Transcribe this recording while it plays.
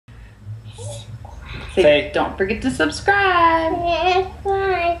Say, don't forget to subscribe.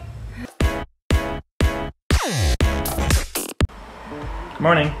 Bye. Good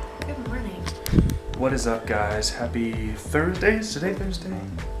morning. Good morning. What is up, guys? Happy Thursday? Is today Thursday?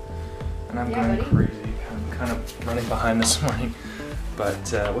 And I'm Yeah, going buddy. crazy. I'm kind of running behind this morning.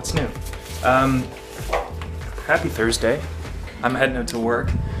 But what's new? Happy Thursday. I'm heading out to work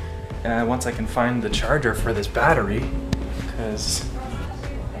once I can find the charger for this battery. Because...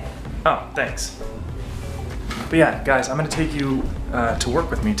 Oh, thanks. But yeah, guys, I'm going to take you to work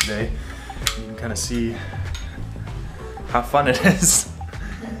with me today. You can kind of see how fun it is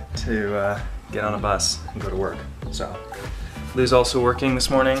to get on a bus and go to work. So, Lou's also working this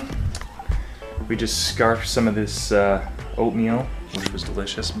morning. We just scarfed some of this oatmeal, which was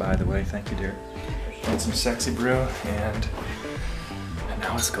delicious, by the way. Thank you, dear. And some sexy brew, and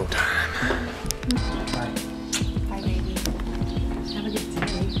now it's go time. Bye. Bye, baby. Have a good day.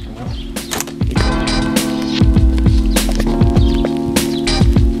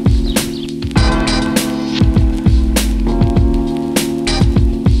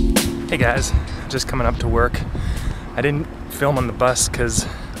 Hey guys, just coming up to work. I didn't film on the bus because,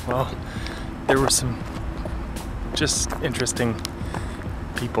 well, there were some just interesting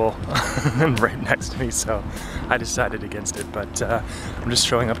people right next to me, so I decided against it. But I'm just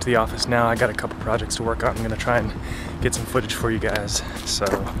showing up to the office now. I got a couple projects to work on. I'm gonna try and get some footage for you guys. So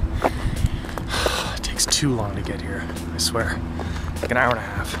it takes too long to get here, I swear. Like an hour and a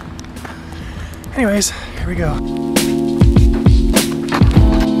half. Anyways, here we go.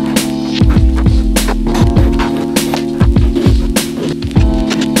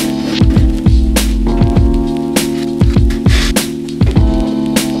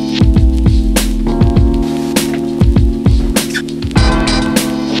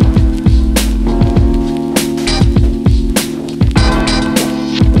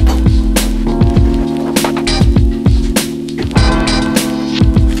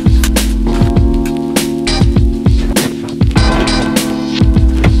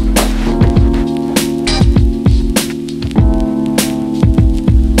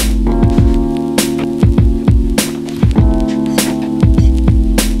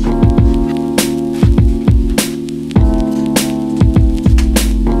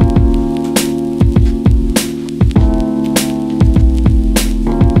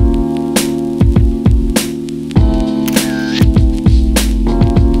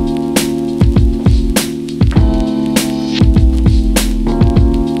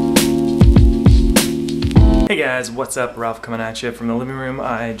 Hey guys, what's up? Ralph coming at you from the living room.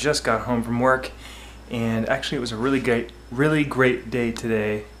 I just got home from work, and actually it was a really great day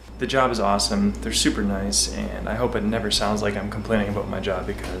today. The job is awesome, they're super nice, and I hope it never sounds like I'm complaining about my job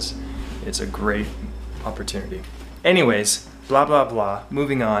because it's a great opportunity. Anyways, blah blah blah,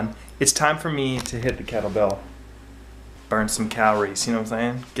 moving on. It's time for me to hit the kettlebell. Burn some calories, you know what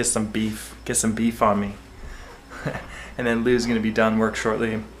I'm saying? Get some beef on me. And then Lou's gonna be done work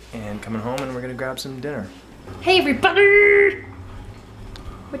shortly and coming home, and we're gonna grab some dinner. Hey, everybody!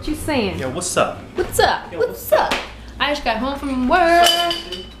 What you saying? Yo, what's up? What's up? Yo, what's up? I just got home from work.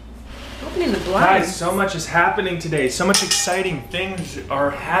 Opening the blinds. Guys, so much is happening today. So much exciting things are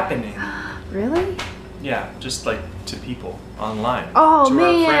happening. Really? Yeah, just like to people online. Oh, to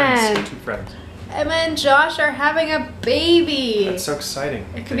man. our friends, to friends. Emma and Josh are having a baby. That's so exciting.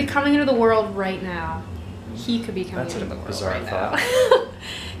 It could be coming into the world right now. He could be coming into the world bizarre right thought. now.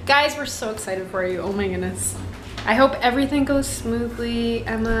 Guys, we're so excited for you. Oh my goodness. I hope everything goes smoothly,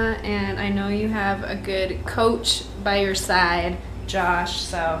 Emma, and I know you have a good coach by your side, Josh,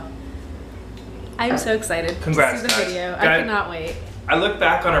 so I'm so excited Congrats, to see the guys. video. I Guys, cannot wait. I looked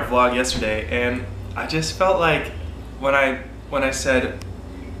back on our vlog yesterday, and I just felt like when I said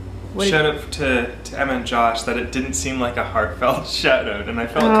shout out to Emma and Josh that it didn't seem like a heartfelt shout out, and I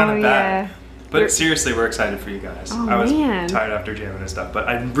felt kind of bad. Yeah. But seriously, we're excited for you guys. Oh, I was man. tired after jamming and stuff, but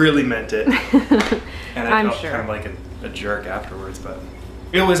I really meant it. And I I'm felt sure. kind of like a jerk afterwards, but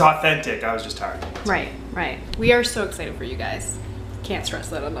it was authentic. I was just tired. Right. We are so excited for you guys. Can't stress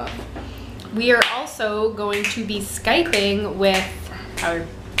that enough. We are also going to be Skyping with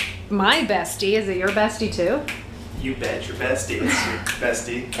my bestie. Is it your bestie too? You bet, your bestie. It's your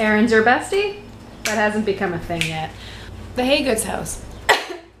bestie. Erin's your bestie? That hasn't become a thing yet. The Haygoods house.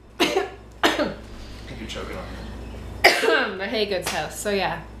 You're choking on me. The Haygoods house. So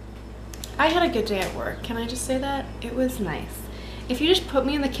yeah, I had a good day at work. Can I just say that? It was nice. If you just put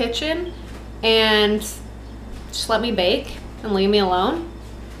me in the kitchen and just let me bake and leave me alone,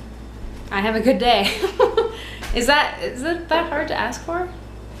 I have a good day. Is it that hard to ask for?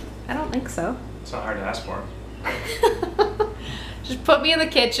 I don't think so. It's not hard to ask for. Just put me in the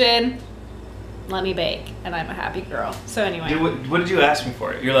kitchen, let me bake, and I'm a happy girl. So anyway. Dude, what did you ask me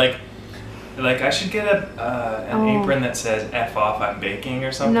for? You're like I should get an apron that says F off, I'm baking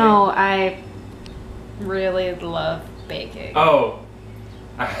or something? No, I really love baking. Oh.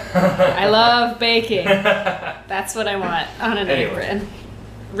 I love baking. That's what I want on an apron.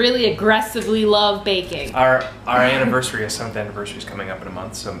 Really aggressively love baking. Our anniversary, our 7th anniversary is coming up in a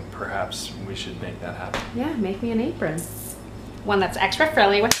month, so perhaps we should make that happen. Yeah, make me an apron. One that's extra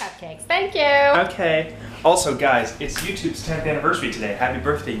frilly with cupcakes. Thank you. Okay. Also, guys, it's YouTube's 10th anniversary today. Happy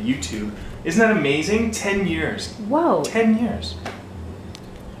birthday, YouTube. Isn't that amazing? 10 years. Whoa. 10 years.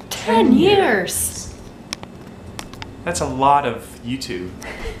 10 years. That's a lot of YouTube.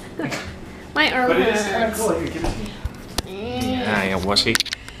 My arm But it hurts. is kind of cool. Here, give it to me. Yeah, wussy.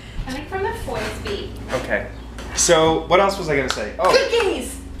 I think from the fourth beat. Okay. So, what else was I going to say? Oh.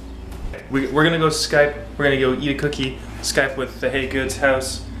 Cookies! We're going to go Skype. We're going to go eat a cookie. Skype with the Haygoods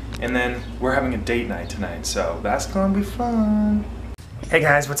house. And then we're having a date night tonight. So, that's going to be fun. Hey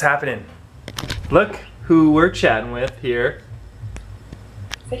guys, what's happening? Look who we're chatting with here.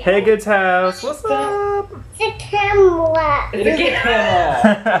 Haygoods house. What's up? The camera. It's a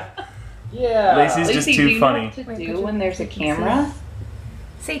camera. Yeah. Lacey's just Lacey, too do you funny. know what to do when there's a camera?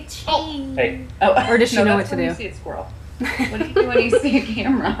 Say cheese. Hey. Oh, Or does she know that's what to when do? You see a squirrel. What do you do when you see a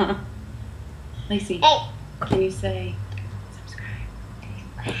camera? Lacey, Hey. can you say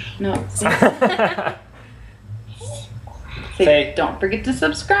subscribe? No. Say, don't forget to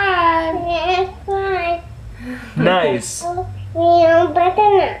subscribe. That's fine. Nice.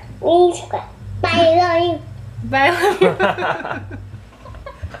 Bye. Bye.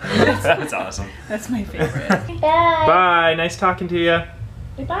 That's awesome. That's my favorite. Bye. Bye. Nice talking to you.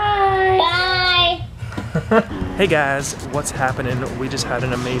 Bye. Bye. Hey guys, what's happening? We just had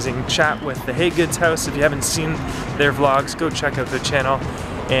an amazing chat with the Haygoods house. If you haven't seen their vlogs, go check out their channel.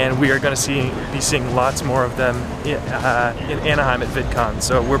 And we are going to be seeing lots more of them in Anaheim at VidCon.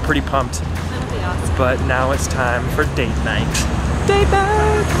 So we're pretty pumped. That'll be awesome. But now it's time for date night. Date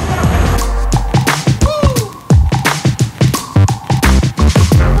night!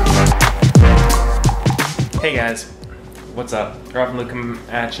 Hey guys, what's up? Robin coming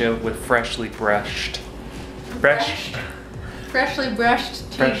at you with freshly brushed Freshly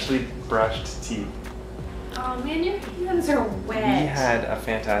brushed teeth. Oh man, your hands are wet. We had a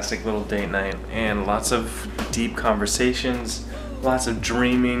fantastic little date night and lots of deep conversations, lots of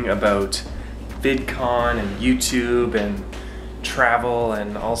dreaming about VidCon and YouTube and travel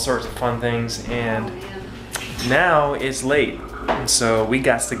and all sorts of fun things. And Oh man. now it's late, and so we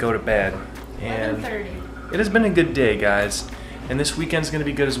got to go to bed. And 11:30. it has been a good day, guys. And this weekend's gonna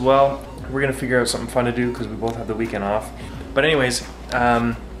be good as well. We're gonna figure out something fun to do because we both have the weekend off. But anyways,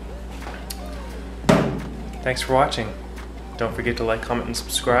 thanks for watching. Don't forget to like, comment, and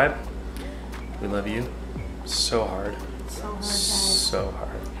subscribe. We love you so hard. So hard, guys. So hard.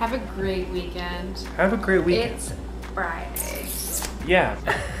 Have a great weekend. Have a great weekend. It's Friday. Yeah.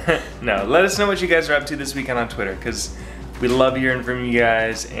 No, let us know what you guys are up to this weekend on Twitter, because we love hearing from you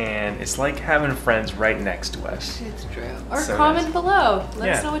guys, and it's like having friends right next to us. It's true. Or So comment nice. below. Let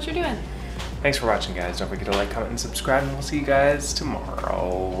Yeah. us know what you're doing. Thanks for watching, guys. Don't forget to like, comment, and subscribe, and we'll see you guys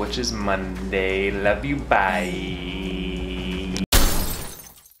tomorrow, which is Monday. Love you. Bye.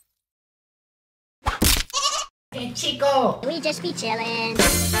 Hey, Chico. We just be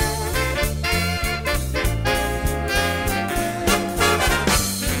chillin'.